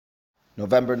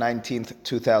November 19th,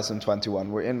 2021.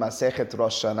 We're in Masechet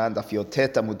Rosh Hashanah, Daf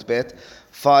Yotet Amud Bet,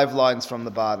 5 lines from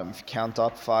the bottom. If you count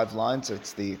up 5 lines,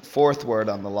 it's the 4th word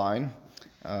on the line.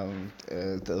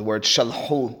 The word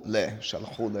Shalhu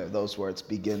Le, those words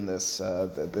begin this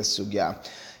sugya.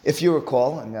 If you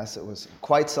recall, and yes, it was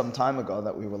quite some time ago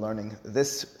that we were learning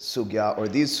this sugya, or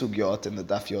these sugyot in the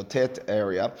Daf Yotet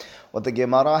area, what the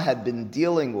Gemara had been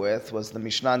dealing with was the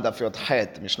Mishnah Daf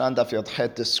Yotchet. The Mishnah Daf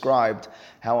Yotchet described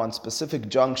how on specific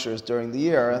junctures during the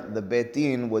year, the Beit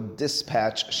Din would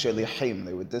dispatch shelichim.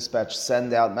 They would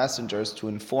send out messengers to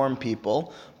inform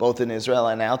people, both in Israel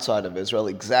and outside of Israel,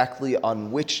 exactly on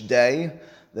which day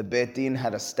the Beit Din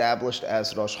had established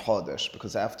as Rosh Chodesh,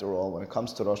 because after all, when it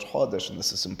comes to Rosh Chodesh, and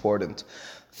this is important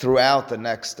throughout the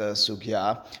next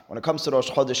sugya, when it comes to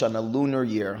Rosh Chodesh on a lunar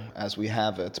year, as we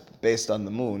have it, based on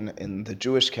the moon in the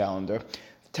Jewish calendar,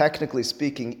 technically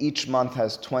speaking, each month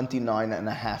has 29 and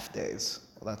a half days.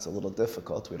 Well, that's a little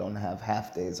difficult. We don't have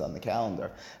half days on the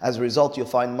calendar. As a result, you'll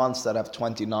find months that have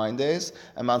 29 days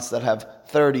and months that have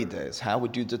 30 days. How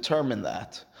would you determine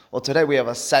that? Well, today we have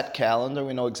a set calendar.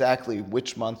 We know exactly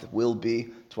which month will be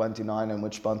 29 and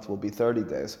which month will be 30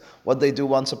 days. What they do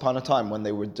once upon a time, when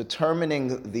they were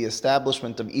determining the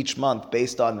establishment of each month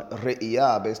based on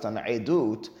re'iyah, based on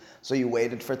edut, so you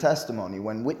waited for testimony.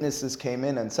 When witnesses came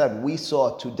in and said, we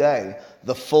saw today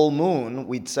the full moon,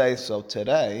 we'd say, so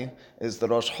today is the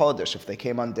Rosh Chodesh. If they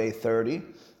came on day 30,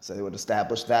 so they would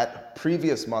establish that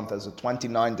previous month as a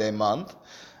 29-day month,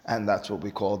 and that's what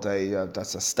we call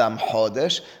that's a Stam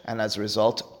Chodesh, and as a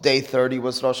result, day 30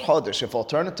 was Rosh Chodesh. If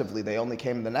alternatively they only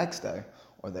came the next day,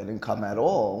 or they didn't come at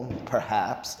all,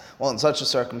 perhaps, well, in such a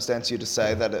circumstance, you just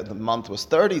say that the month was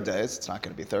 30 days, it's not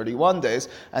going to be 31 days,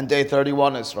 and day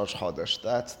 31 is Rosh Chodesh.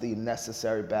 That's the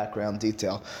necessary background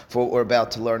detail for what we're about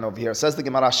to learn over here. It says the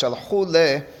Gemara,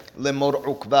 Shalchu le Mor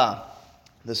Ukba.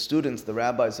 The students, the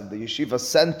rabbis of the yeshiva,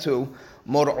 sent to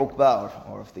Mor Ukba,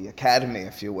 or of the academy,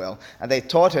 if you will, and they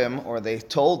taught him, or they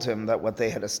told him, that what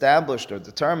they had established or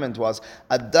determined was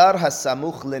Adar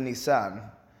hasamuch le Nisan.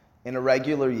 In a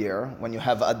regular year, when you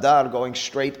have Adar going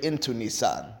straight into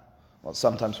Nisan, well,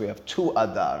 sometimes we have 2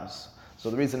 Adars. So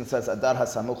the reason it says Adar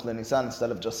hasamuch le Nisan instead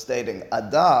of just stating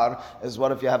Adar is,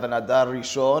 what if you have an Adar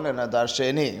Rishon and Adar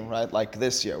Sheni, right? Like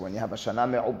this year, when you have a Shana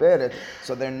Me'uberet.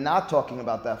 So they're not talking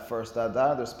about that first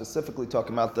Adar, they're specifically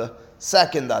talking about the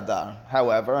second Adar.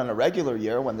 However, in a regular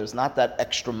year, when there's not that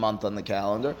extra month on the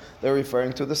calendar, they're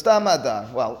referring to the Stam Adar.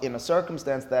 Well, in a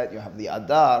circumstance that you have the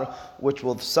Adar, which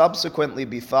will subsequently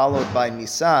be followed by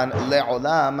Nisan,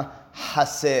 Le'olam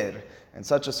Haser. In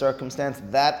such a circumstance,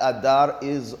 that Adar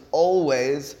is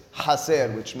always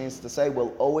Haser, which means to say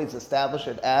we'll always establish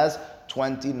it as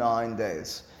 29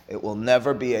 days. It will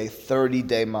never be a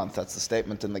 30-day month. That's the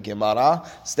statement in the Gemara.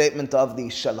 Statement of the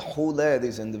Shalhule,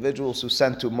 these individuals who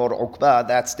sent to Mor Ukba,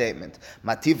 that statement.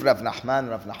 Mativ Rav Nachman.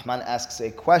 Rav Nachman asks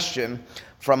a question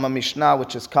from a Mishnah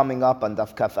which is coming up on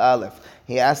Daf Kaf Aleph.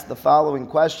 He asked the following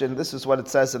question. This is what it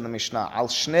says in the Mishnah. Al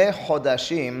Shnei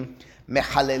Chodashim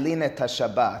Mechalelin et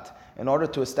HaShabbat. In order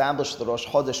to establish the Rosh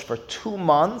Chodesh for 2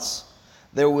 months,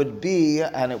 there would be,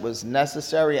 and it was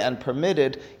necessary and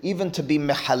permitted, even to be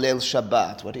Mehalel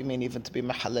Shabbat. What do you mean, even to be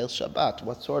Mehalel Shabbat?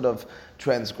 What sort of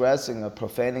transgressing or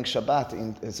profaning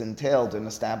Shabbat is entailed in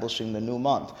establishing the new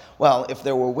month? Well, if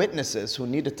there were witnesses who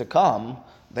needed to come,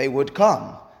 they would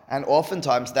come. And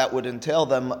oftentimes that would entail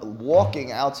them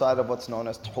walking outside of what's known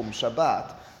as Tchum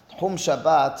Shabbat. Tchum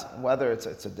Shabbat, whether it's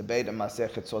a debate in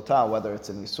Masechet Sotah, whether it's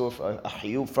an Isur, a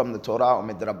Chiyuv from the Torah or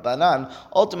Midrabbanan,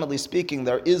 ultimately speaking,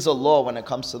 there is a law when it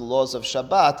comes to the laws of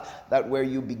Shabbat that where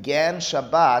you began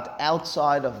Shabbat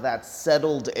outside of that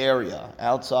settled area,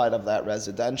 outside of that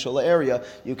residential area,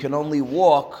 you can only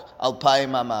walk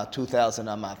Alpayim Amah, 2,000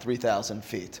 Amah, 3,000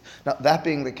 feet. Now, that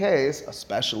being the case,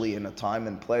 especially in a time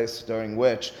and place during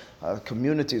which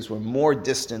communities were more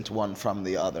distant one from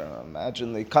the other.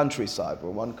 Imagine the countryside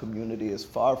where one community is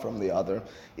far from the other.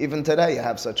 Even today you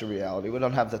have such a reality. We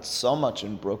don't have that so much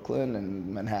in Brooklyn and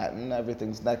Manhattan.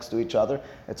 Everything's next to each other.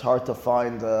 It's hard to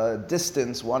find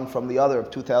distance one from the other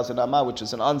of 2,000 Amah, which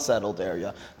is an unsettled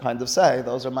area. Kind of say,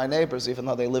 those are my neighbors, even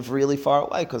though they live really far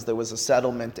away because there was a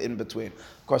settlement in between.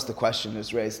 Of course, the question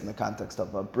is raised in the context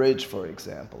of a bridge, for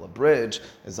example. A bridge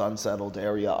is unsettled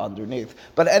area underneath.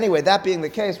 But anyway, that being the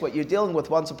case, what you're dealing with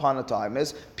once upon a time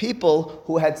is people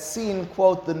who had seen,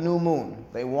 quote, the new moon.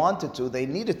 They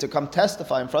needed to come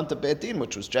testify in front of Beit Din,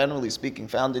 which was generally speaking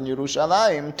found in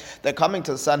Yerushalayim. They're coming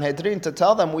to the Sanhedrin to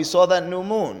tell them, we saw that new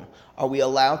moon. Are we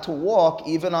allowed to walk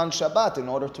even on Shabbat in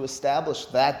order to establish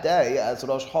that day as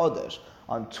Rosh Chodesh?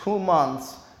 On 2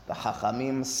 months The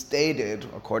Chachamim stated,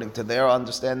 according to their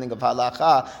understanding of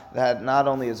halacha, that not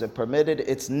only is it permitted,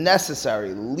 it's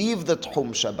necessary. Leave the Tchum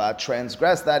Shabbat,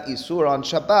 transgress that Isur on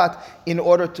Shabbat in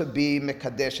order to be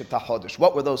Mekadesh et HaChodesh.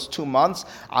 What were those 2 months?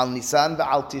 Al Nisan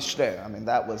ve'al Tishrei. I mean,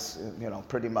 that was,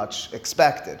 pretty much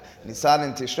expected. Nisan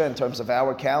and Tishrei, in terms of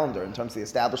our calendar, in terms of the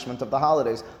establishment of the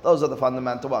holidays, those are the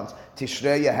fundamental ones.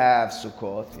 Tishrei, you have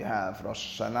Sukkot, you have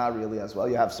Rosh Hashanah really as well,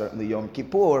 you have certainly Yom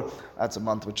Kippur. That's a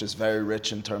month which is very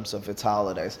rich in terms of its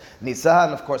holidays. Nisan,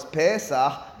 of course,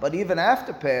 Pesach, but even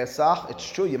after Pesach, it's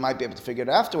true, you might be able to figure it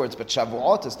afterwards, but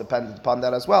Shavuot is dependent upon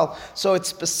that as well. So it's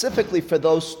specifically for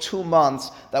those 2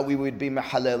 months that we would be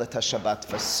Mehalel et HaShabbat.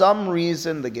 For some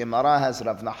reason, the Gemara has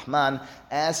Rav Nachman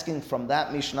asking from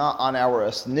that Mishnah on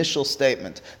our initial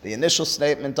statement. The initial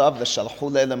statement of the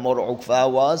Shalhu Le'lemor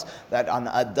Ukva was that on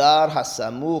Adar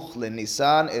HaSamuch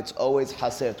LeNisan, it's always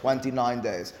Haser, 29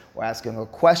 days. We're asking a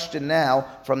question now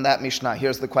from that Mishnah.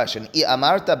 Here's the question. I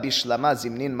amarta bishlama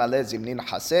zimnin male zimnin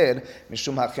haser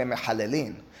mishum hachem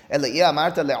mehalelin. Ela I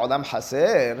amarta le'olam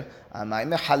haser amay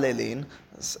mehalelin.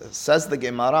 Says the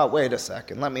Gemara, wait a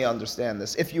second, let me understand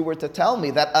this. If you were to tell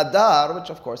me that Adar, which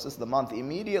of course is the month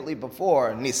immediately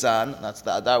before Nisan, that's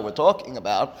the Adar we're talking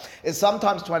about, is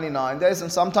sometimes 29 days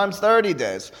and sometimes 30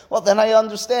 days, well then I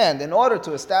understand. In order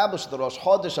to establish the Rosh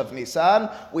Chodesh of Nisan,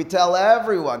 we tell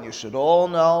everyone, you should all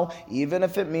know, even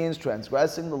if it means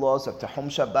transgressing the laws of Tehum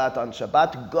Shabbat on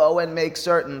Shabbat, go and make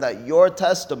certain that your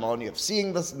testimony of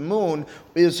seeing the moon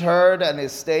is heard and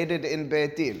is stated in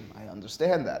Beit Din.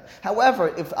 Understand that.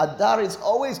 However, if Adar is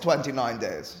always 29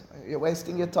 days, you're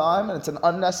wasting your time and it's an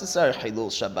unnecessary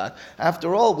Hilul Shabbat.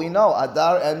 After all, we know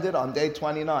Adar ended on day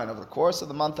 29. Over the course of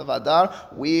the month of Adar,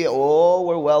 we all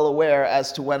were well aware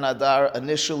as to when Adar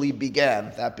initially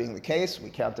began. That being the case, we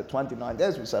counted 29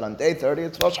 days. We said on day 30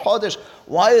 it's Rosh Chodesh.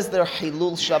 Why is there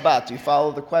Hilul Shabbat? Do you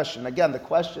follow the question? Again, the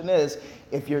question is,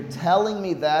 if you're telling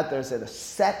me that there's a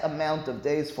set amount of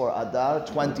days for Adar,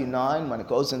 29, when it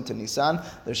goes into Nisan,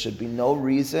 there should be no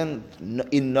reason,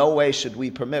 in no way should we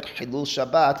permit Hilul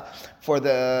Shabbat for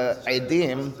the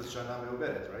Eidim.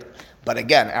 But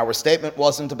again, our statement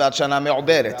wasn't about Shana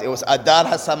Me'uberet. It was Adar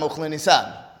HaSamuch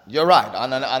LeNisan. You're right.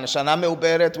 On a Shana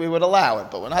Me'uberet, we would allow it.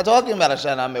 But we're not talking about a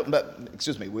Shana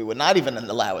Me'uberet. We would not even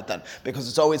allow it then, because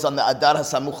it's always on the Adar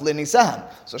HaSamuch LeNisan.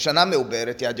 So Shana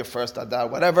Me'uberet, you had your first Adar,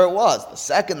 whatever it was. The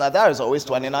second Adar is always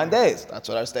 29 days. That's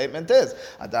what our statement is.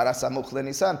 Adar HaSamuch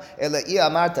LeNisan. Elai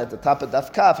Amarta at the top of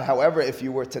Daf Kaf. However, if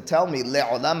you were to tell me,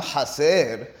 Le'olam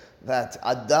Haser, that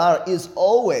Adar is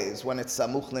always, when it's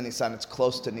Samuch LeNisan, it's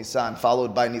close to Nisan,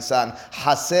 followed by Nisan.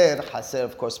 Haser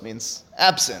of course means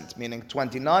absent, meaning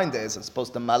 29 days, as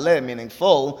opposed to Maleh, meaning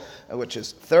full, which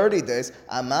is 30 days.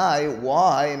 Amai,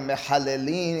 why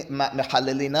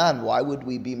Mechalelinan? Why would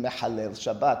we be Mechalel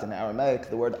Shabbat? In Aramaic,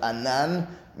 the word Anan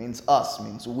means us,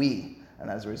 means we. And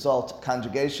as a result,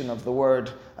 conjugation of the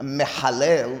word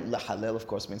mehalel, lehalel of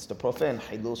course means to profane,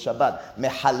 hilul Shabbat.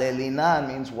 Mehalelinan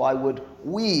means why would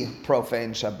we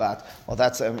profane Shabbat? Well,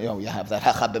 that's, you have that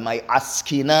hacha b'may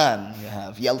askinan, you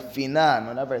have yelfinan,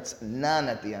 whenever it's nan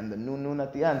at the end, the nun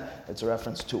at the end, it's a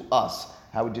reference to us.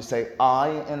 How would you say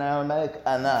I in Aramaic?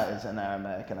 Ana is in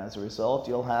Aramaic, and as a result,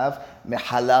 you'll have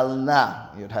mehalalna.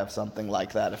 You'd have something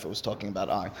like that if it was talking about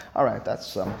I. All right, that's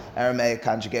some Aramaic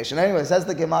conjugation. Anyway, says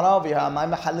the Gemara over here,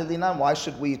 Amai mehalalinan, why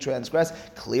should we transgress?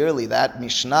 Clearly, that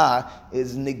Mishnah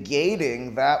is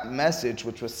negating that message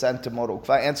which was sent to Mor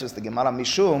Ukva. Answers the Gemara,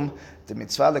 Mishum, the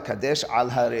mitzvah lekadesh al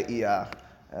hare'iyah.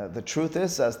 The truth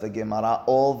is, says the Gemara,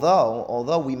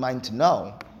 although we might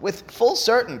know with full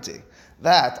certainty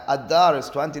that Adar is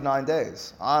 29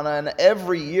 days on an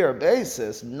every year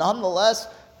basis, nonetheless,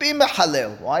 be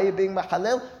mehalel. Why are you being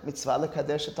mehalel? Mitzvah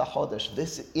lekadesh et hachodesh.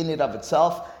 This in and of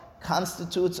itself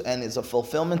constitutes and is a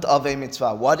fulfillment of a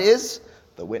mitzvah. What is?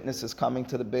 The witness is coming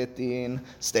to the Beit Din,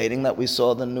 stating that we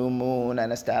saw the new moon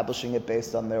and establishing it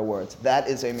based on their words. That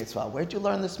is a mitzvah. Where'd you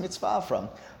learn this mitzvah from?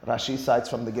 Rashi cites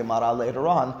from the Gemara later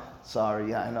on.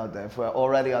 Sorry, I know, Dave. We're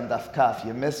already on Daf Kaf.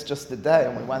 You missed just a day,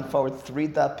 and we went forward 3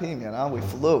 dapim, we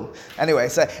flew. Anyway, it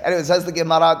says the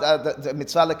Gemara, the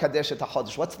mitzvah lekadesh et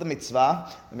hachodesh. What's the mitzvah?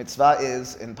 The mitzvah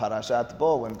is in Parashat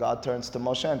Bo, when God turns to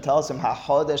Moshe and tells him,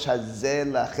 hachodesh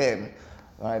hazeh lachem.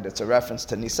 Right, it's a reference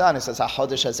to Nisan. It says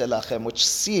HaChodesh Hazeh Lachem, which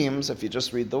seems, if you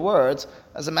just read the words,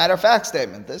 as a matter of fact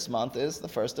statement. This month is the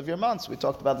first of your months. We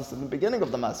talked about this in the beginning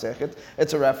of the Masechet.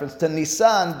 It's a reference to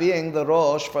Nisan being the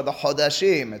Rosh for the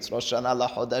Chodashim. It's Rosh Hashanah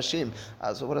LaChodashim.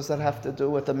 So what does that have to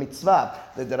do with the mitzvah?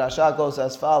 The Drasha goes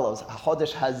as follows: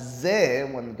 HaChodesh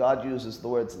Hazeh, when God uses the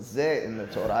words Zeh in the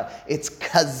Torah, it's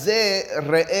Kazeh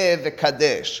Re'eh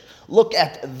V'Kadesh. Look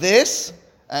at this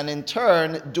and in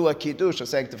turn do a kiddush, a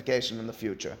sanctification in the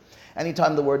future.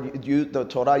 Anytime the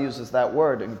Torah uses that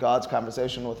word in God's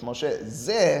conversation with Moshe,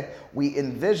 zeh, we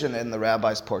envision it, and the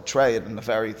rabbis portray it in a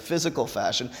very physical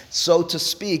fashion. So to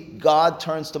speak, God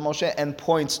turns to Moshe and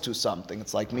points to something.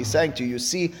 It's like me saying to you, you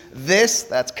see this?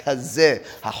 That's kazeh.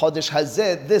 HaChodesh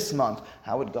hazeh, this month.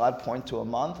 How would God point to a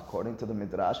month? According to the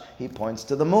Midrash, he points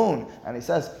to the moon. And he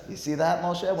says, you see that,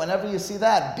 Moshe? Whenever you see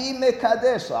that, be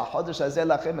mekadesh. So HaChodesh hazeh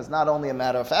lachem is not only a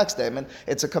matter-of-fact statement,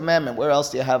 it's a commandment. Where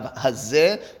else do you have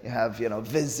hazeh? You have,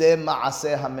 vizeh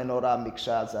ma'aseh ha-menorah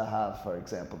miksha zahav, for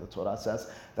example. The Torah says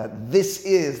that this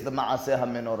is the ma'aseh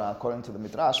ha-menorah, according to the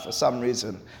Midrash. For some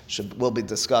reason, will be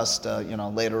discussed,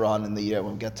 later on in the year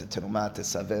when we get to Terumat,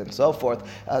 Tesaveh, and so forth.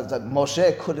 That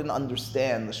Moshe couldn't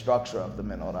understand the structure of the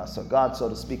menorah. So God, so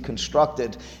to speak,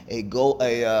 constructed a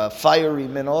fiery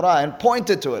menorah and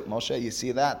pointed to it. Moshe, you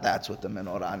see that? That's what the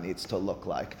menorah needs to look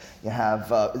like. You have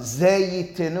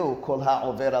Zeh yitenu kol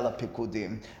ha'over ala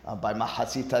pikudim by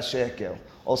Mahasita Shekel.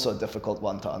 Also a difficult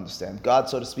one to understand. God,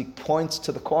 so to speak, points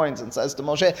to the coins and says to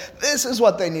Moshe, this is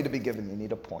what they need to be given. You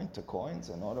need to point to coins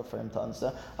in order for him to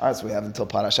understand. All right, so we have until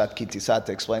Parashat Ki Tisa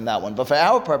to explain that one. But for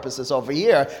our purposes over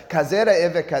here, Kazera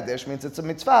Eve Kadesh means it's a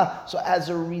mitzvah. So as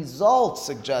a result,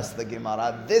 suggests the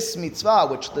Gemara, this mitzvah,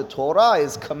 which the Torah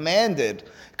is commanding,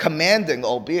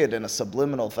 albeit in a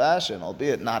subliminal fashion,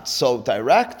 albeit not so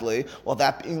directly, well,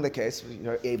 that being the case,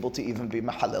 you're able to even be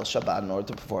Mahalel Shabbat in order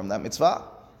to perform that mitzvah.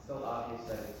 It's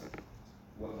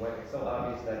so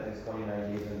obvious that it's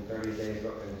 29 days and 30 days.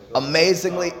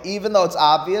 Amazingly, even though it's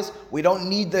obvious, we don't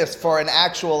need this for an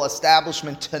actual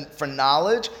establishment for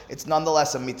knowledge. It's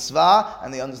nonetheless a mitzvah,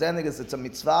 and the understanding is it's a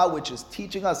mitzvah which is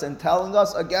teaching us and telling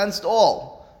us against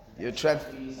all.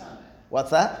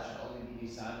 What's that?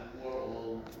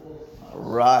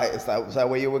 Right, is that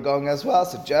where you were going as well?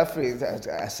 So Jeffrey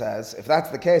says, if that's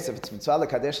the case, if it's mitzvah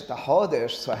lekadesh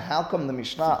tachodesh, so how come the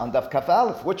Mishnah on Daf Kaf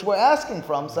Aleph, which we're asking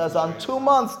from, says on 2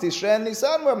 months, Tishrei and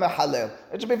Nisan, we're mehalel.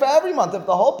 It should be for every month. If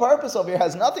the whole purpose over here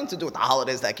has nothing to do with the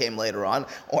holidays that came later on,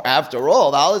 or after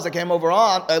all, the holidays that came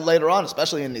later on,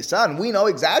 especially in Nisan, we know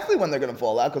exactly when they're going to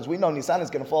fall out, because we know Nisan is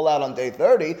going to fall out on day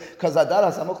 30, because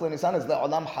Adar HaSamuch LeNisan is the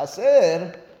Olam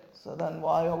Haser. So then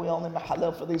why are we only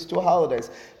mahalel for these 2 holidays?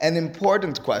 An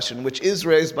important question, which is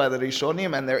raised by the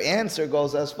Rishonim, and their answer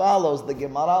goes as follows. The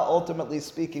Gemara, ultimately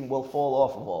speaking, will fall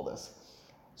off of all this.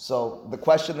 So the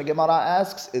question the Gemara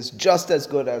asks is just as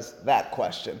good as that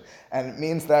question. And it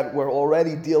means that we're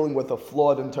already dealing with a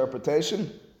flawed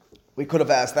interpretation. We could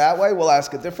have asked that way, we'll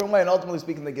ask a different way, and ultimately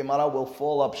speaking, the Gemara will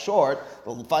fall up short.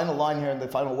 The final line here and the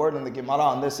final word in the Gemara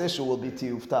on this issue will be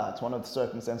tiyufta. It's one of the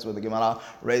circumstances where the Gemara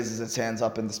raises its hands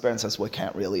up in despair and says, we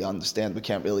can't really understand, we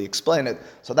can't really explain it.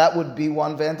 So that would be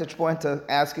one vantage point to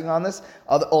asking on this.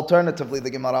 Alternatively, the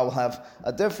Gemara will have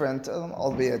a different,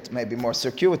 albeit maybe more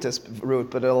circuitous route,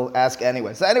 but it'll ask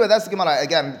anyway. So anyway, that's the Gemara.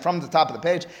 Again, from the top of the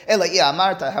page.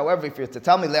 However, if you're to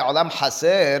tell me, le'olam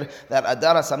haser, that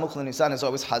Adar HaSamuch LeNisan is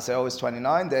always haser, always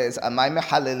 29 days. Amay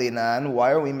mechalelinan?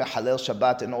 Why are we mechalel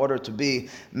Shabbat in order to be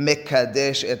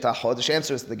mekadesh et hachodesh?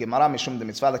 Answers the Gemara mishum de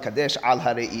mitzvah lekadesh al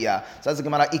hareiyah. Says the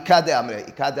Gemara ikade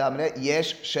amre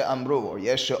yesh she'amru or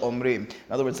yesh she'omrim.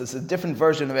 In other words, it's a different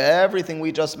version of everything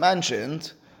we just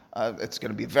mentioned. It's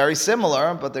going to be very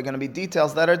similar, but there are going to be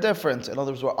details that are different. In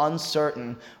other words, we're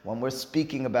uncertain when we're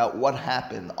speaking about what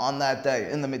happened on that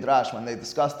day in the Midrash when they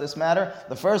discussed this matter.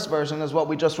 The first version is what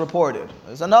we just reported.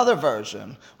 There's another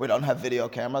version. We don't have video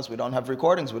cameras. We don't have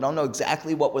recordings. We don't know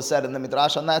exactly what was said in the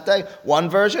Midrash on that day. One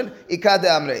version, Ikade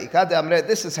Amre.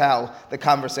 This is how the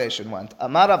conversation went.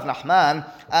 Amar Rav Nachman,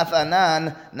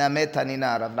 Afanan Namet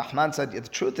Tanina. Rav Nachman said, the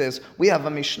truth is, we have a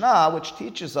Mishnah which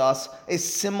teaches us a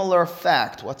similar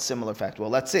fact. What similar fact?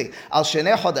 Well, let's see. Al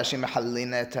shenei chodashim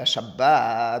mechalelin et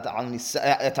Shabbat al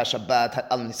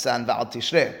Nisan va'al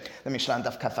Tishrei. The Mishnah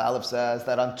Daf Kaf Aleph says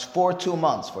that for 2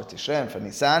 months, for Tishrei and for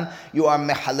Nisan, you are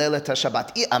mechalel et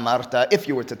Shabbat. I amarta. If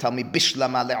you were to tell me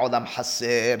bishlama le'olam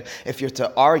haser, if you're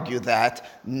to argue that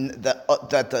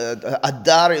the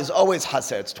Adar is always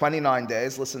haser, it's 29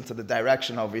 days. Listen to the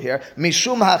direction over here.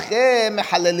 Mishum hache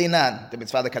mechalelinan. The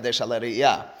mitzvah lekadesh al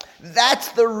hareiyah. That's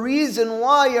the reason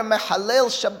why you're Mehalel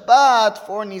Shabbat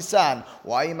for Nisan.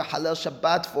 Why are you Mehalel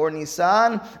Shabbat for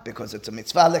Nisan? Because it's a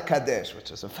mitzvah lekadesh, which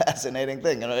is a fascinating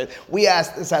thing. We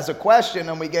asked this as a question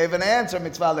and we gave an answer,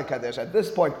 mitzvah lekadesh. At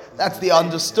this point, that's the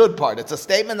understood part. It's a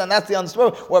statement and that's the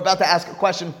understood part. We're about to ask a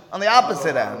question on the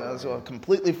opposite end. So we're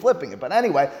completely flipping it. But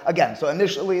anyway, again, so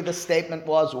initially the statement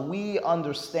was, we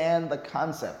understand the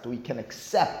concept. We can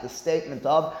accept the statement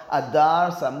of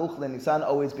Adar Samuch LeNisan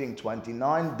always being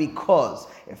 29, because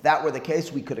if that were the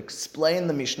case, we could explain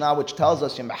the Mishnah which tells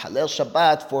us you mehalel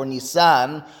Shabbat for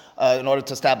Nisan in order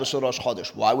to establish a Rosh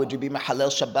Chodesh. Why would you be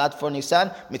mehalel Shabbat for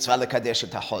Nisan? Mitzvah lekadesh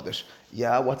et hachodesh.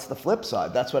 Yeah, what's the flip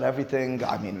side? That's what everything,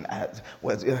 I mean,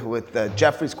 with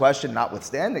Jeffrey's question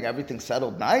notwithstanding, everything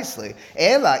settled nicely.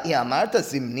 Ela, amarta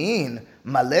zimnin,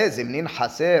 maleh, zimnin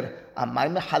haser, amay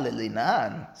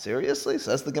mehalelinan. Seriously?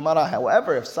 Says the Gemara.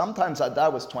 However, if sometimes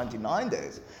Adar was 29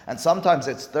 days, and sometimes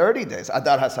it's 30 days,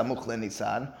 Adar hasamuch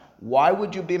leNisan, why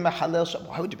would you be mehalel Shabbat?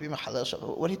 Why would you be mehalel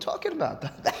Shabbat? What are you talking about?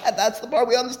 That's the part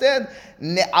we understand.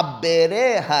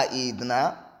 Ne'abere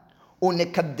ha'idna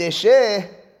u'nekadeshe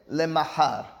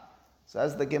lemahar.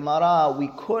 Says the Gemara, we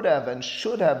could have and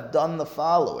should have done the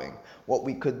following. What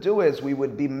we could do is we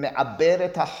would be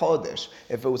me'aberet hachodesh.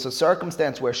 If it was a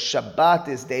circumstance where Shabbat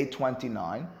is day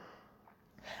 29,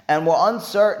 and we're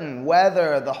uncertain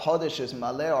whether the chodesh is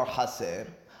maleh or haser,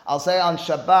 I'll say on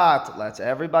Shabbat, let's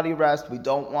everybody rest. We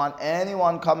don't want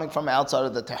anyone coming from outside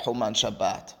of the Tehum on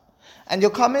Shabbat. And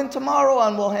you'll come in tomorrow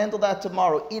and we'll handle that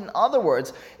tomorrow. In other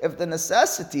words, if the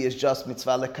necessity is just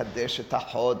mitzvah lekadesh et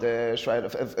hachodesh, right?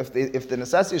 If the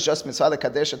necessity is just mitzvah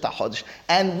lekadesh et hachodesh,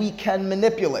 and we can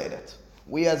manipulate it.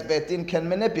 We as Beit Din can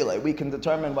manipulate. We can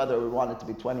determine whether we want it to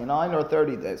be 29 or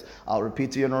 30 days. I'll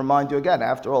repeat to you and remind you again.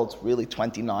 After all, it's really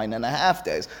 29 and a half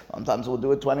days. Sometimes we'll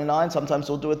do it 29, sometimes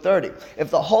we'll do it 30.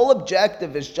 If the whole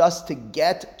objective is just to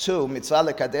get to mitzvah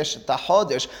lekadesh et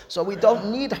hachodesh, so we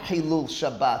don't need Hilul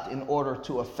Shabbat in order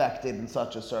to affect it in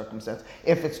such a circumstance.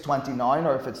 If it's 29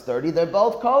 or if it's 30, they're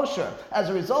both kosher. As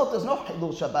a result, there's no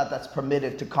Hilul Shabbat that's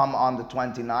permitted to come on the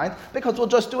 29th because we'll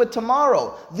just do it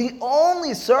tomorrow. The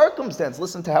only circumstance,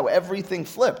 listen to how everything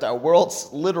flipped. Our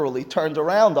world's literally turned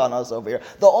around on us over here.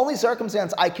 The only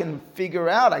circumstance I can figure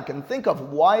out, I can think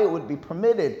of why it would be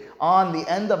permitted on the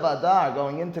end of Adar,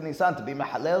 going into Nisan, to be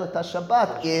Mehalel et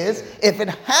Shabbat is if it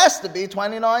has to be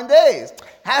 29 days.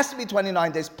 Has to be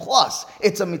 29 days plus.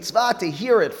 It's a mitzvah to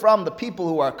hear it from the people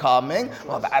who are coming.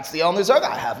 Well, that's the only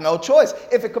circumstance. I have no choice.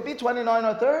 If it could be 29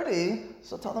 or 30,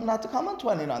 so tell them not to come on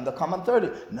 29. They'll come on 30.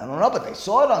 No, but they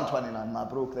saw it on 29.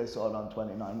 Mabruk, they saw it on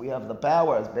 29. We have the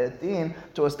power as Beit Din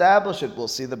to establish it. We'll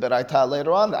see the Beraita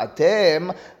later on.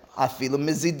 Atem afilu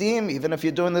mizidim, even if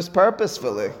you're doing this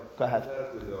purposefully. Go ahead.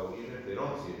 Even if they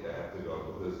don't see it, they have to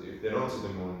go, because if they don't see the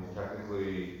moon,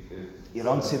 technically... You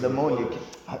don't see the moon,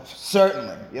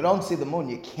 certainly. You don't see the moon,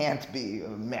 you can't be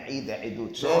Me'ida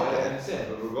Idut Sheker. No, I understand,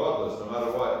 but regardless, no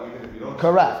matter what, even if you don't...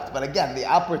 Correct, but again, the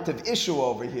operative issue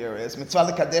over here is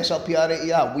Mitzvah L'Kadesh Al Pi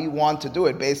Ha'Re'iyah. We want to do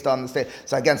it based on the state.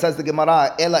 So again, says the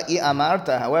Gemara, Ela I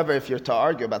Amarta. However, if you're to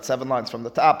argue about 7 lines from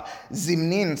the top,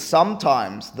 Zimnin,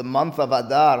 sometimes the month of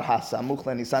Adar, Hasamuch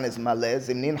LeNisan is Maleh,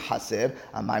 Zimnin Haser,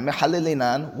 Amay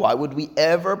Mehalilinan. Why would we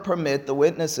ever permit the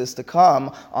witnesses to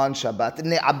come on Shabbat?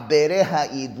 Ne'abere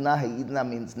ha'idna. Ha'idna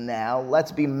means now.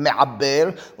 Let's be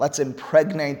me'aber. Let's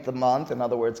impregnate the month. In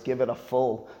other words, give it a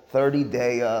full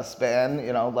 30-day span.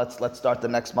 Let's start the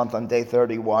next month on day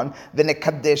 31.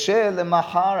 V'nekadeshe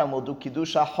lemachar, and we'll do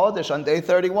kiddush hachodesh on day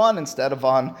 31 instead of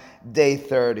on day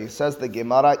 30. Says the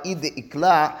Gemara, Ide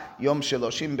ikla yom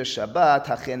sheloshim b'Shabbat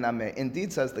hachename.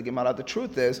 Indeed, says the Gemara, the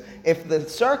truth is, if the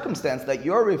circumstance that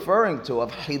you're referring to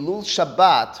of Hilul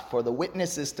Shabbat for the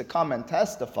witnesses to come and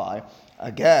testify,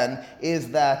 again,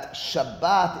 is that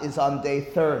Shabbat is on day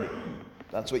 30.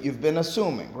 That's what you've been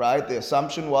assuming, right? The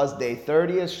assumption was day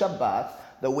 30 is Shabbat.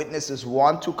 The witnesses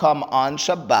want to come on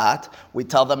Shabbat. We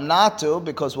tell them not to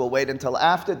because we'll wait until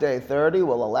after day 30.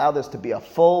 We'll allow this to be a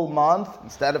full month.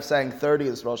 Instead of saying 30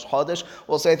 is Rosh Chodesh,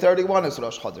 we'll say 31 is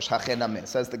Rosh Chodesh. Hachenameh.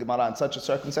 Says the Gemara, in such a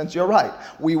circumstance, you're right.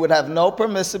 We would have no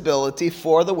permissibility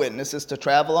for the witnesses to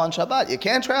travel on Shabbat. You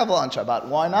can't travel on Shabbat.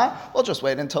 Why not? We'll just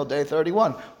wait until day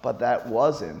 31. But that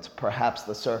wasn't perhaps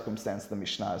the circumstance the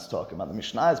Mishnah is talking about. The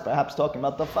Mishnah is perhaps talking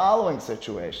about the following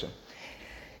situation.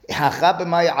 Over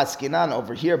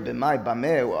here, b'may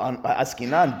b'meh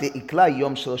askinan deikla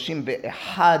yom shloshim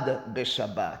ve'ehad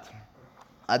b'Shabbat.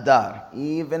 Adar,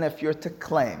 even if you're to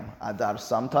claim, Adar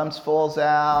sometimes falls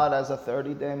out as a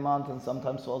 30-day month and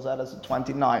sometimes falls out as a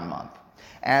 29-month.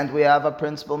 And we have a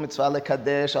principle, mitzvah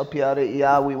lekadesh al pi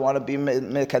ha're'iyah. We want to be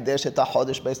mekadesh et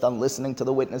hachodesh based on listening to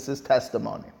the witness's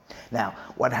testimony. Now,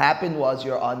 what happened was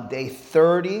you're on day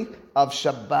 30 of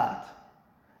Shabbat.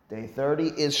 Day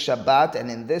 30 is Shabbat,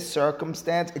 and in this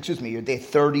circumstance, you're day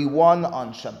 31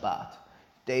 on Shabbat.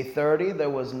 Day 30, there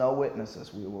was no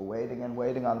witnesses. We were waiting and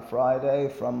waiting on Friday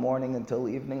from morning until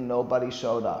evening. Nobody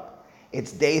showed up.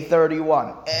 It's day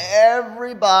 31.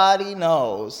 Everybody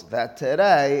knows that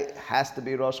today has to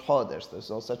be Rosh Chodesh. There's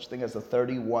no such thing as a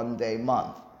 31-day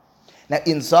month. Now,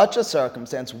 in such a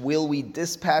circumstance, will we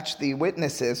dispatch the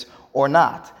witnesses or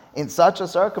not? In such a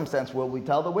circumstance, will we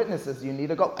tell the witnesses, you need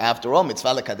to go? After all,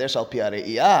 mitzvah lekadesh al pi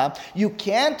hare'iyah. You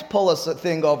can't pull a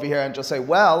thing over here and just say,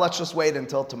 well, let's just wait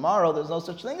until tomorrow. There's no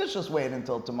such thing as just wait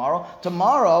until tomorrow.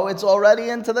 Tomorrow, it's already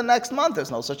into the next month.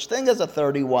 There's no such thing as a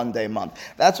 31-day month.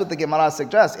 That's what the Gemara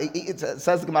suggests. It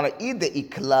says the Gemara,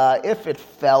 if it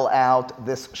fell out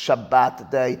this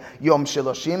Shabbat day, Yom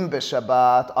Shiloshim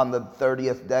b'Shabbat, on the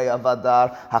 30th day of Adar,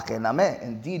 hachenameh.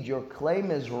 Indeed, your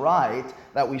claim is right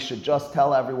that we should just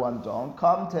tell everyone, don't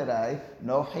come today,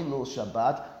 no Hilul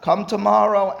Shabbat, come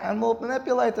tomorrow, and we'll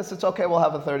manipulate this. It's okay, we'll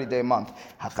have a 30-day month.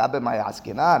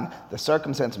 The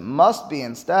circumstance must be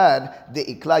instead,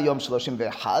 De'ikla Yom Shloshim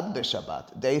Ve'had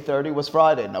b'Shabbat. Day 30 was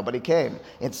Friday, nobody came.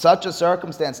 In such a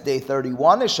circumstance, day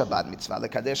 31 is Shabbat, mitzvah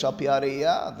lekadesh al pi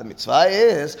hare'iyah. The mitzvah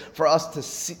is for us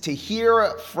to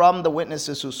hear from the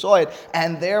witnesses who saw it,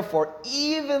 and therefore,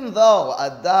 even though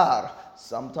Adar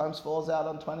sometimes falls out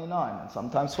on 29 and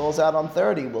sometimes falls out on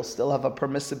 30, we'll still have a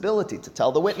permissibility to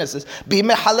tell the witnesses, be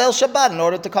mehalel Shabbat, in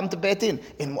order to come to Beit Din.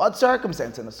 In what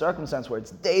circumstance? In a circumstance where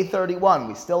it's day 31,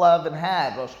 we still haven't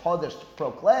had Rosh Chodesh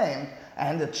proclaimed,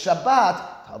 and it's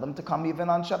Shabbat, tell them to come even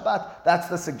on Shabbat. That's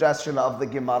the suggestion of the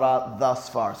Gemara thus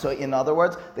far. So in other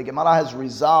words, the Gemara has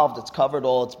resolved, it's covered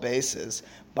all its bases.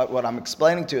 But what I'm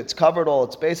explaining to you, it's covered all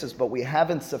its bases, but we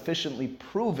haven't sufficiently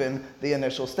proven the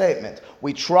initial statement.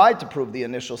 We tried to prove the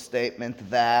initial statement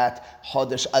that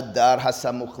Chodesh Adar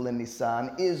Hasamuch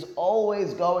LeNisan is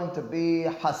always going to be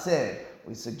Hased.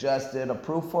 We suggested a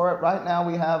proof for it. Right now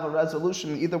we have a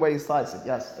resolution. Either way you slice it.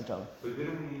 Yes, Ajali. But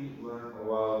didn't we learn a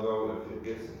while ago if it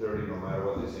gets to 30, no matter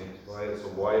what they say, so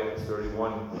why if it's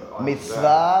 31?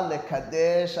 Mitzvah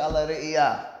lekadesh al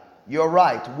hare'iyah. You're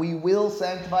right. We will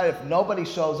sanctify it. If nobody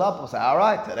shows up, we'll say, all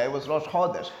right, today was Rosh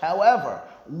Chodesh. However,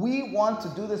 we want to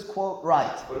do this quote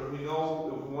right. But if we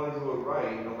want to do it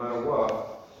right, no matter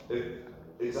what, if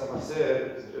it's a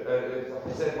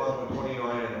Hased month on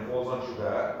 29 and it falls on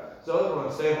Shabbat, so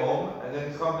everyone stay home and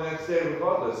then come the next day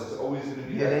regardless. It's always going to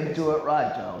be. You didn't do it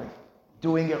right, Joey.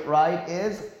 Doing it right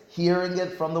is hearing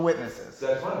it from the witnesses.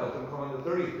 That's fine. Let them come on the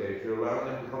 30th day. If you're allowing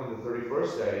them to come on the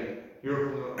 31st day,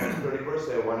 you're from the 31st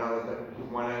day. Why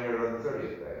not hear it on the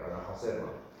 30th day on a Hased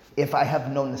month? If I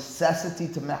have no necessity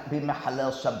to be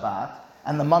Mehalel Shabbat,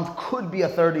 and the month could be a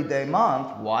 30-day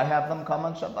month, why have them come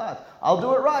on Shabbat? I'll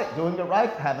do it right. Doing it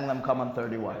right, having them come on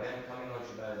 31.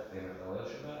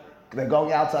 They're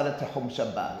going outside of Tehum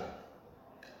Shabbat.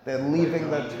 They're leaving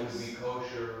the. It would be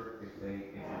kosher if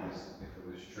it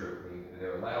was true.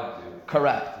 They're allowed to.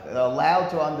 Correct. They're allowed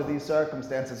to under these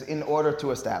circumstances in order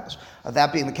to establish.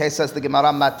 That being the case, says the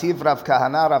Gemara, Mativ Rav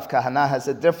Kahana. Rav Kahana has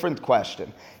a different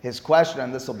question. His question,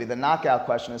 and this will be the knockout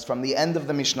question, is from the end of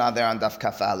the Mishnah there on Daf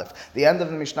Kaf Aleph. The end of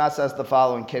the Mishnah says the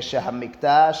following: Keshe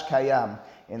HaMikdash Kayam.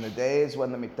 In the days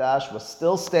when the Mikdash was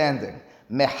still standing,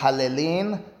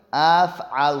 Mehalelin Af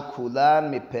Al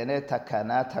Kulan Mipene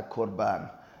Takanat HaKorban.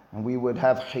 And we would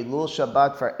have Hilul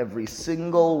Shabbat for every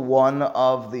single one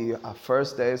of the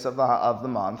first days of the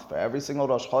month, for every single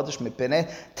Rosh Chodesh,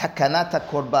 Mipene Takanat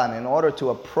HaKorban, in order to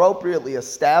appropriately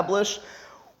establish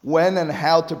when and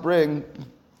how to bring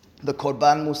the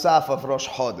Korban Musaf of Rosh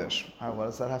Chodesh. What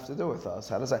does that have to do with us?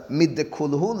 How does that?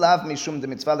 Middekulhu lav mishum de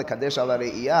mitzvah lekadesh al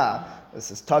hare'iyah.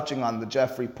 This is touching on the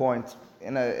Jeffrey point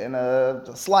in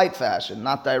a slight fashion,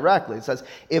 not directly. It says,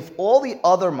 if all the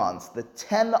other months, the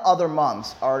 10 other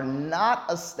months, are not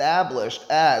established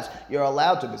as you're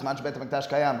allowed to, Bisman Beit HaMikdash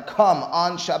Kayam, come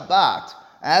on Shabbat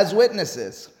as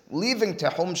witnesses, leaving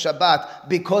Tehum Shabbat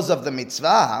because of the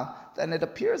mitzvah, then it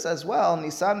appears as well,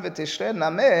 Nisan v'Tishre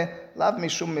nameh lav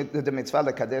mishum de mitzvah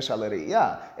lekadesh al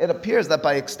hare'iyah. It appears that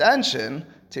by extension,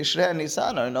 Tishrei and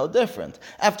Nisan are no different.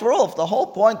 After all, if the whole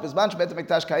point Bizman Beit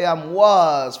HaMikdash Kayam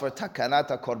was for Takanat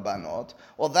HaKorbanot,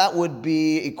 well, that would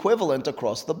be equivalent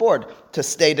across the board. To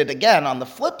state it again on the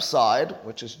flip side,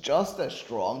 which is just as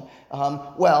strong,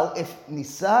 well, if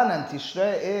Nisan and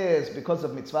Tishrei is because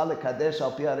of Mitzvah Lekadesh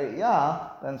Al Pi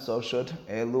Hare'iyah, then so should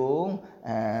Elul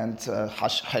and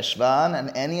Heshvan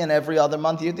and any and every other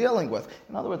month you're dealing with.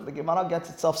 In other words, the Gemara gets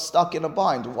itself stuck in a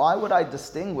bind. Why would I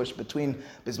distinguish between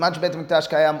Bizman Beit HaMikdash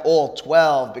Kayam all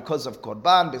 12 because of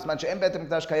Korban, Bizman She'en Beit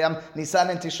HaMikdash Kayam Nisan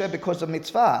and Tishrei because of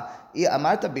Mitzvah? The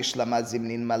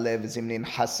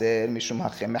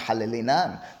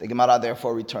Gemara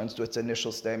therefore returns to its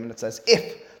initial statement. It says,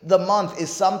 if the month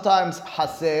is sometimes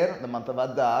Haser, the month of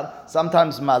Adar,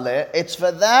 sometimes Maleh. It's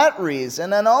for that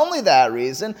reason, and only that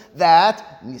reason,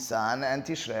 that Nisan and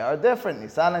Tishrei are different.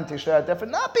 Nisan and Tishrei are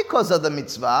different, not because of the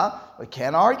mitzvah. We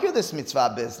can't argue this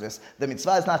mitzvah business. The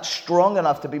mitzvah is not strong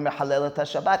enough to be Mehalel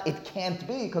Shabbat. It can't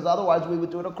be, because otherwise we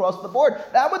would do it across the board.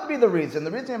 That would be the reason.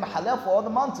 The reason you're Mehalel for all the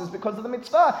months is because of the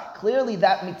mitzvah. Clearly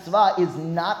that mitzvah is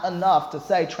not enough to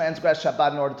say transgress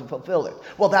Shabbat in order to fulfill it.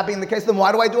 Well, that being the case, then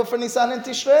why do I do it for Nisan and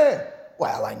Tishrei?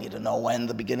 Well, I need to know when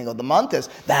the beginning of the month is.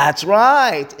 That's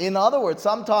right. In other words,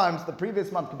 sometimes the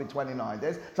previous month could be 29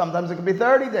 days. Sometimes it could be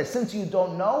 30 days. Since you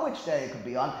don't know which day it could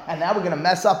be on, and now we're going to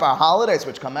mess up our holidays,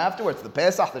 which come afterwards, the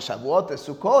Pesach, the Shavuot, the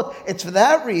Sukkot. It's for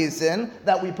that reason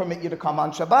that we permit you to come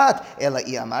on Shabbat.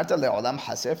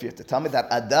 If you have to tell me that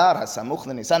Adar HaSamuch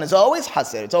LeNisan is always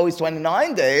Haser, it's always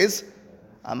 29 days,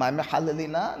 am I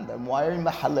mehallelinan? Then why are you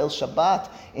mehalel Shabbat?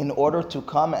 In order to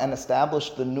come and establish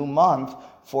the new month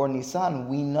for Nisan,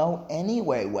 we know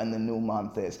anyway when the new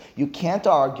month is. You can't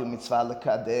argue mitzvah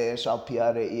lekadesh al pi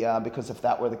ha're'iyah, because if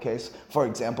that were the case, for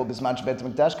example, bisman shebet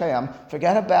mikdash kayam,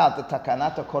 forget about the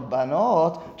takanat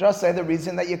korbanot. Just say the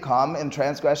reason that you come and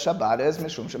transgress Shabbat is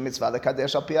mishum mitzvah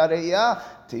lekadesh al pi ha're'iyah.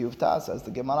 Tiyuvta, says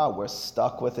the Gemara, we're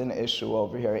stuck with an issue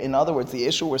over here. In other words, the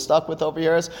issue we're stuck with over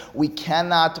here is we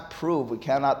cannot prove, we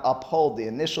cannot uphold the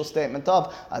initial statement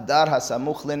of Adar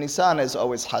HaSamuch LeNisan is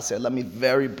always Haser. Let me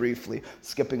very briefly,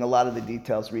 skipping a lot of the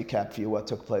details, recap for you what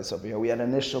took place over here. We had an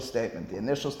initial statement. The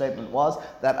initial statement was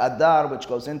that Adar, which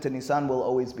goes into Nisan, will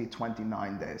always be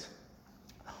 29 days.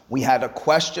 We had a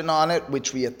question on it,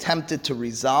 which we attempted to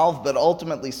resolve, but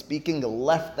ultimately speaking,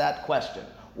 left that question.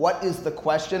 What is the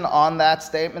question on that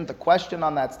statement? The question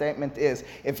on that statement is,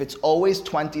 if it's always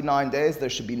 29 days, there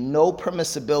should be no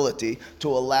permissibility to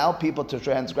allow people to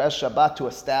transgress Shabbat to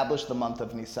establish the month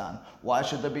of Nisan. Why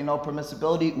should there be no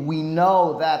permissibility? We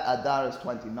know that Adar is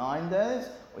 29 days.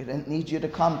 We didn't need you to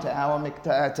come to our to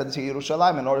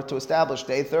Yerushalayim in order to establish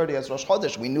day 30 as Rosh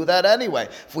Chodesh. We knew that anyway.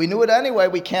 If we knew it anyway,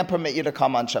 we can't permit you to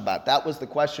come on Shabbat. That was the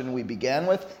question we began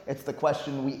with. It's the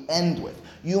question we end with.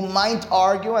 You might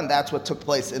argue, and that's what took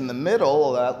place in the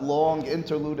middle, that long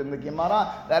interlude in the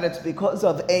Gemara, that it's because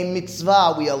of a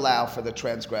mitzvah we allow for the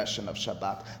transgression of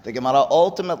Shabbat. The Gemara,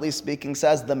 ultimately speaking,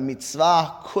 says the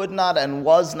mitzvah could not and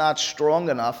was not strong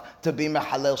enough to be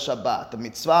mehalel Shabbat. The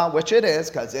mitzvah, which it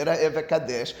is, kazira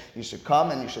evekadesh, you should come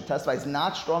and you should testify, is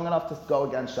not strong enough to go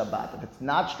against Shabbat. If it's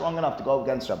not strong enough to go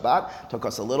against Shabbat, took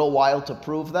us a little while to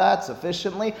prove that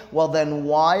sufficiently, well then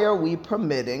why are we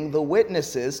permitting the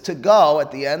witnesses to go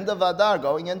at the end of Adar,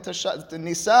 going into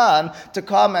Nisan, to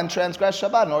come and transgress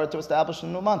Shabbat in order to establish a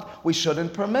new month? We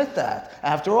shouldn't permit that.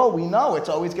 After all, we know it's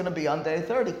always going to be on day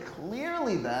 30.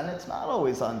 Clearly then, it's not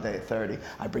always on day 30.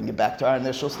 I bring you back to our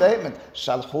initial statement.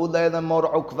 Shalchu le'em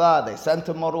mor ukva. They sent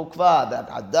to mor ukva that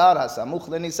Adar HaSamuch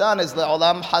LeNisan is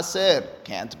le'olam haser.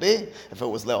 Can't be. If it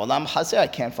was le'olam haser, I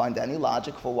can't find any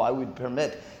logic for why we'd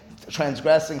permit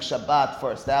transgressing Shabbat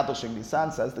for establishing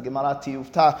Nisan. Says the Gemara,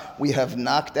 Tiyuvta, we have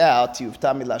knocked out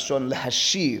Tiyuvta milashon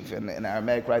lehashiv. In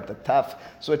Aramaic, right, the taf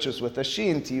switches with the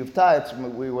shin.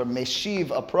 Tiyuvta, we were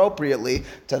meshiv appropriately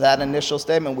to that initial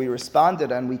statement. We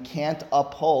responded, and we can't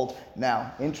uphold.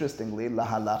 Now, interestingly,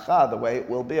 lahalacha, the way it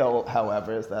will be,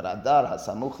 however, is that Adar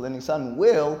HaSamuch LeNisan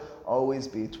will always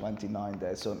be 29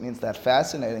 days. So it means that,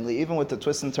 fascinatingly, even with the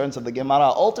twists and turns of the Gemara,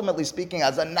 ultimately speaking,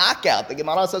 as a knockout, the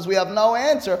Gemara says we have no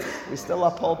answer. We still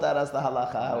uphold that as the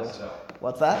halacha.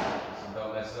 What's that?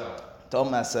 Don't mess it up.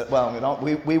 Don't mess it. Well,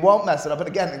 we won't mess it up. But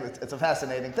again, it's a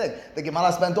fascinating thing. The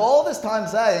Gemara spent all this time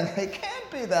saying it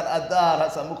can't be that Adar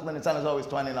HaSamuch LeNisan is always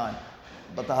 29.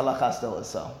 But the halacha still is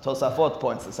so. Tosafot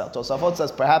points this out. Tosafot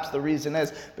says perhaps the reason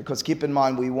is because, keep in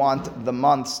mind, we want the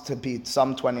months to be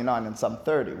some 29 and some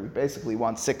 30. We basically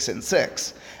want 6 and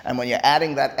 6. And when you're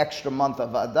adding that extra month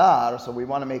of Adar, so we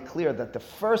want to make clear that the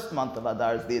first month of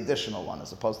Adar is the additional one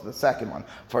as opposed to the second one.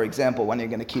 For example, when you're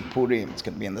going to keep Purim, it's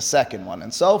going to be in the second one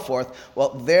and so forth.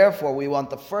 Well, therefore, we want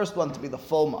the first one to be the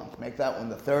full month. Make that one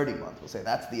the 30 month. We'll say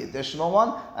that's the additional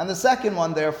one. And the second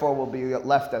one, therefore, will be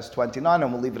left as 29,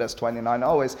 and we'll leave it as 29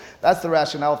 always. That's the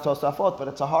rationale of Tosafot, but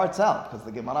it's a hard sell because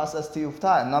the Gemara says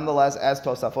Tiyufta, and nonetheless, as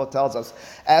Tosafot tells us,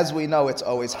 as we know, it's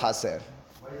always Haser.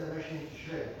 What is the mention of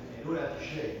Tishrei? In Elul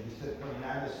Tishrei, you said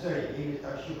 29 is 30. Even if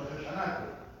Tashib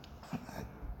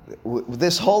Hashanah.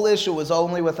 This whole issue was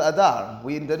only with Adar.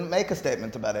 We didn't make a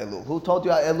statement about Elul. Who told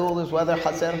you Elul is whether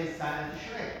Haser?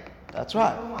 That's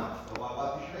right.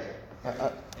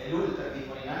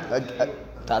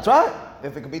 That's right.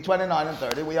 If it could be 29 and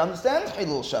 30, we understand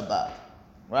Hilul Shabbat.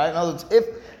 Right? In other words,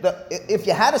 if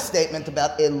you had a statement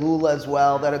about Elul as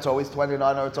well, that it's always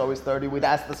 29 or it's always 30, we'd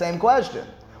ask the same question.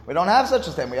 We don't have such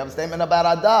a statement. We have a statement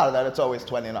about Adar that it's always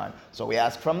 29. So we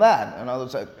ask from that. In other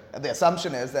words, the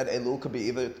assumption is that Elul could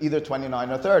be either 29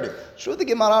 or 30. Sure, the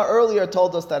Gemara earlier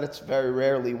told us that it's very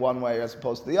rarely one way as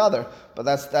opposed to the other, but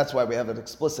that's why we have it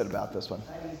explicit about this one.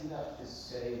 How easy enough to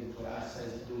say the Torah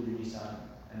says do the Nisan,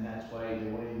 and that's why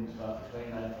they're waiting about the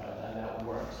 29th that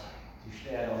works.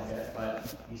 Tishrei I don't get,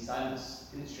 but Nisan is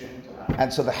string Torah.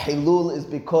 And so the Hilul is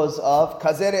because of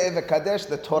Kazer Eve Kadesh.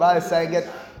 The Torah is saying it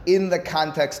in the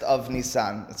context of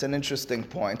Nisan. It's an interesting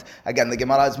point. Again, the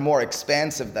Gemara is more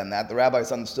expansive than that. The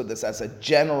rabbis understood this as a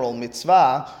general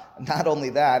mitzvah. Not only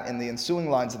that, in the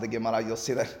ensuing lines of the Gemara, you'll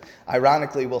see that,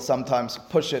 ironically, we'll sometimes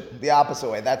push it the opposite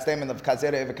way. That statement of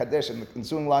Kazer Eve Kadesh in the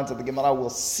ensuing lines of the Gemara will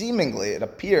seemingly, it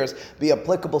appears, be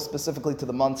applicable specifically to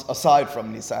the months aside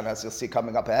from Nisan, as you'll see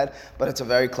coming up ahead. But it's a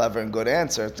very clever and good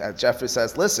answer. Jeffrey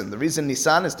says, listen, the reason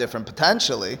Nisan is different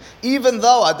potentially, even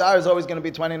though Adar is always going to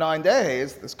be 29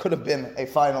 days, this could have been a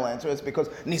final answer, is because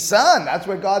Nisan, that's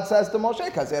where God says to Moshe,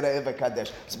 Kazer Eve Kadesh.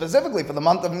 Specifically for the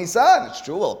month of Nisan. It's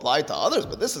true, will apply to others,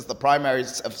 but this is the primary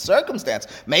circumstance.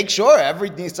 Make sure every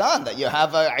Nisan that you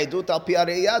have a Eidut al Pi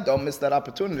Ariyah. Don't miss that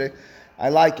opportunity. I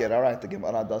like it. All right, the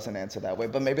Gemara doesn't answer that way,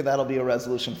 but maybe that'll be a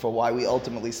resolution for why we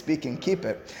ultimately speaking keep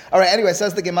it. All right, anyway,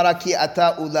 says the Gemara, Ki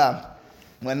ata ula.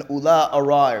 When Ula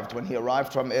arrived, when he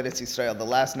arrived from Eretz Yisrael, the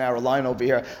last narrow line over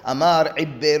here, Amar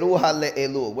Ibberuha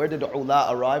le'elul. Where did Ula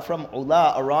arrive from?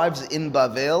 Ula arrives in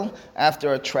Bavel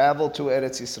after a travel to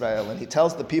Eretz Yisrael. And he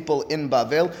tells the people in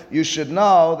Bavel, you should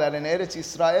know that in Eretz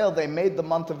Yisrael, they made the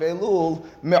month of Elul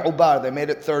me'ubar. They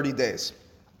made it 30 days.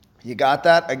 You got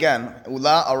that? Again,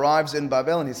 Ula arrives in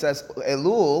Babel and he says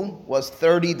Elul was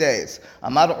 30 days.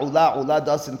 Amar Ula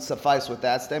doesn't suffice with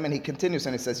that statement. He continues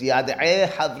and he says, Yad'e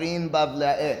Havrin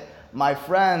Bavla'e. My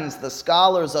friends, the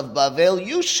scholars of Babel,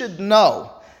 you should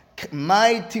know.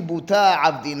 Mai tibuta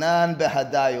avdinan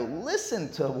behadayu. Listen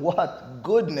to what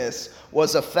goodness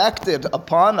was affected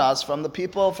upon us from the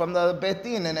people, from the Beit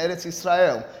Din in Eretz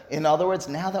Yisrael. In other words,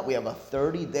 now that we have a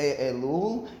 30-day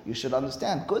Elul, you should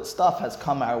understand, good stuff has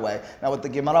come our way. Now what the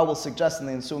Gemara will suggest in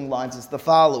the ensuing lines is the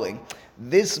following.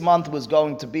 This month was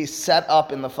going to be set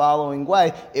up in the following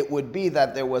way. It would be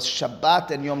that there was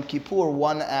Shabbat and Yom Kippur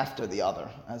one after the other.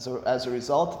 As a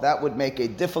result, that would make a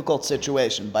difficult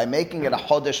situation. By making it a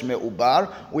Chodesh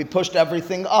Me'ubar, we pushed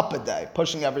everything up a day.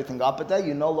 Pushing everything up a day,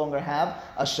 you no longer have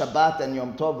a Shabbat and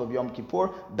Yom Tov of Yom Kippur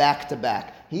back to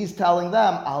back. He's telling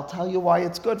them, I'll tell you why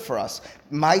it's good for us.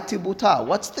 My tibuta,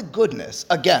 what's the goodness?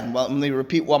 Again, well, let me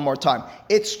repeat one more time.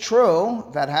 It's true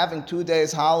that having 2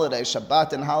 days holiday,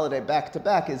 Shabbat and holiday back to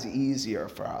back is easier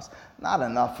for us. Not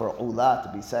enough for Ula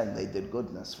to be saying they did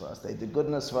goodness for us. They did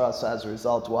goodness for us, as a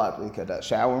result, what? We could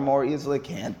shower more easily?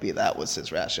 Can't be that was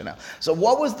his rationale. So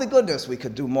what was the goodness? We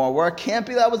could do more work? Can't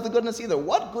be that was the goodness either.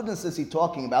 What goodness is he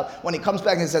talking about when he comes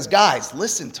back and says, guys,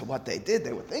 listen to what they did.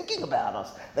 They were thinking about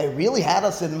us. They really had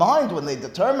us in mind when they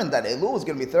determined that Elul was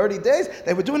going to be 30 days.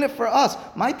 They were doing it for us.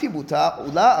 My tibuta,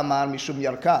 Ula amar mishum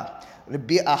yarka.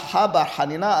 Rabbi Ahabar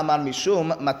Hanina Amar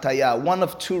Mishum Mataya. One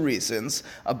of two reasons,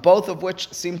 both of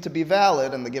which seem to be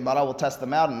valid, and the Gemara will test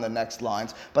them out in the next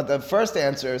lines. But the first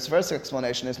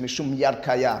explanation is Mishum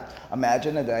Yarkaya.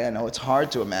 Imagine a day, I know it's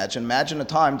hard to imagine. Imagine a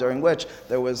time during which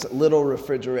there was little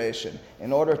refrigeration.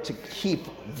 In order to keep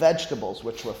vegetables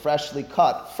which were freshly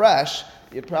cut fresh,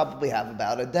 you'd probably have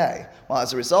about a day. Well,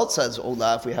 as a result, says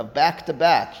Ula, if we have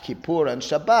back-to-back Kippur and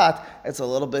Shabbat, it's a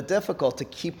little bit difficult to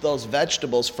keep those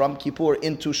vegetables from Kippur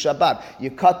into Shabbat.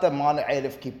 You cut them on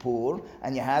Erev Kippur,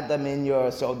 and you had them in your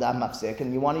Seudah Mafsek,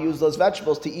 and you want to use those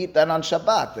vegetables to eat then on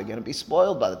Shabbat. They're going to be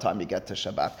spoiled by the time you get to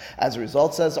Shabbat. As a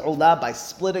result, says Ula, by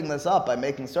splitting this up, by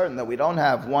making certain that we don't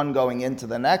have one going into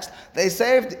the next, they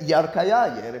saved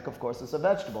Yarkaya. Yerik, of course, is a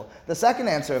vegetable. The second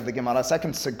answer of the Gemara,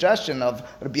 second suggestion of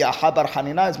Rabbi Ahabar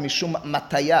Hanina is Mishum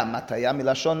Mataya. Mataya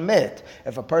milashon met.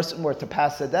 If a person were to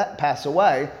pass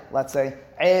away, let's say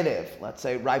Erev, let's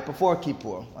say right before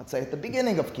Kippur, let's say at the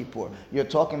beginning of Kippur, you're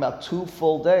talking about 2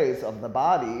 full days of the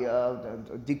body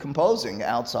decomposing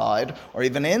outside or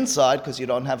even inside because you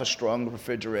don't have a strong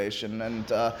refrigeration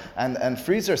and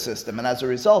freezer system. And as a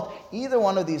result, either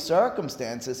one of these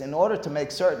circumstances, in order to make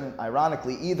certain,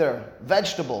 ironically, either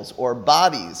vegetables or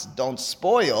bodies don't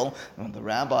spoil, the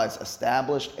rabbis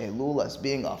established Elul as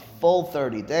being a full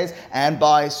 30 days, and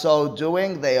by so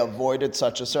doing, they avoided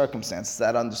such a circumstance. Is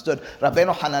that understood? Rabbeinu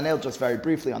Rabbeinu Hananel, just very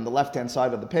briefly, on the left-hand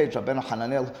side of the page, Rabbeinu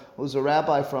Hananel, who's a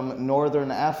rabbi from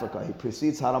northern Africa, he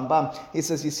precedes Harambam. He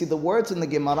says, you see the words in the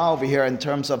Gemara over here in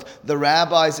terms of the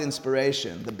rabbi's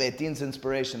inspiration, the Beit Din's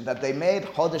inspiration, that they made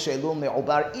Chodesh Elul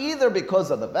Me'ubar either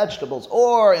because of the vegetables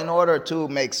or in order to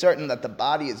make certain that the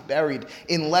body is buried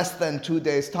in less than 2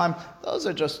 days' time. Those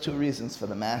are just two reasons for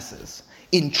the masses.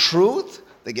 In truth,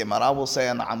 the Gemara will say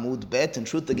on Amud Bet, in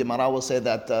truth, the Gemara will say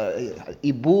that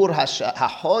Ibur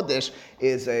HaChodesh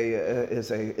is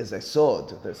a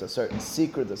sod. There's a certain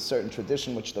secret, a certain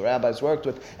tradition which the rabbis worked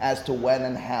with as to when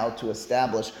and how to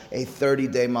establish a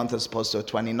 30-day month as opposed to a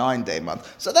 29-day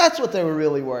month. So that's what they were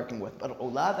really working with. But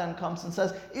Ula then comes and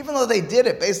says, even though they did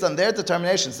it based on their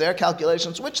determinations, their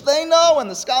calculations, which they know and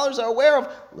the scholars are aware of,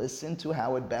 listen to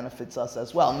how it benefits us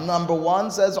as well. Number one,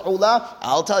 says Ula,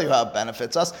 I'll tell you how it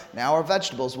benefits us. Now our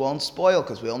vegetables won't spoil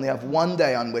because we only have 1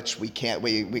 day on which we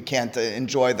can't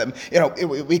enjoy them.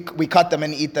 We cut them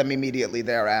and eat them immediately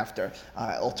thereafter.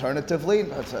 Alternatively,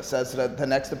 it says that the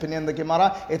next opinion of the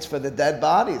Gemara, it's for the dead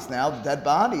bodies. Now, the dead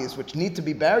bodies, which need to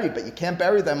be buried, but you can't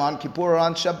bury them on Kippur or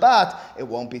on Shabbat, it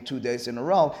won't be 2 days in a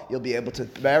row. You'll be able to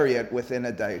bury it within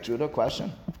a day. Judah,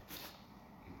 question?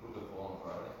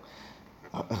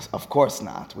 Of course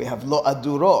not. We have Lo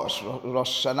Adu Rosh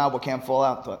Hashanah. We can't fall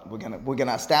out. We're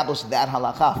gonna establish that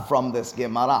halakha from this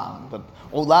Gemara. But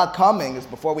Ula coming is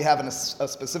before we have a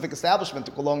specific establishment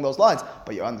along those lines.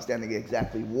 But you're understanding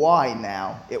exactly why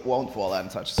now it won't fall out in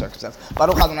such a circumstance.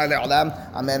 Baruch Adonai le'olam.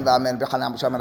 Amen v'amen.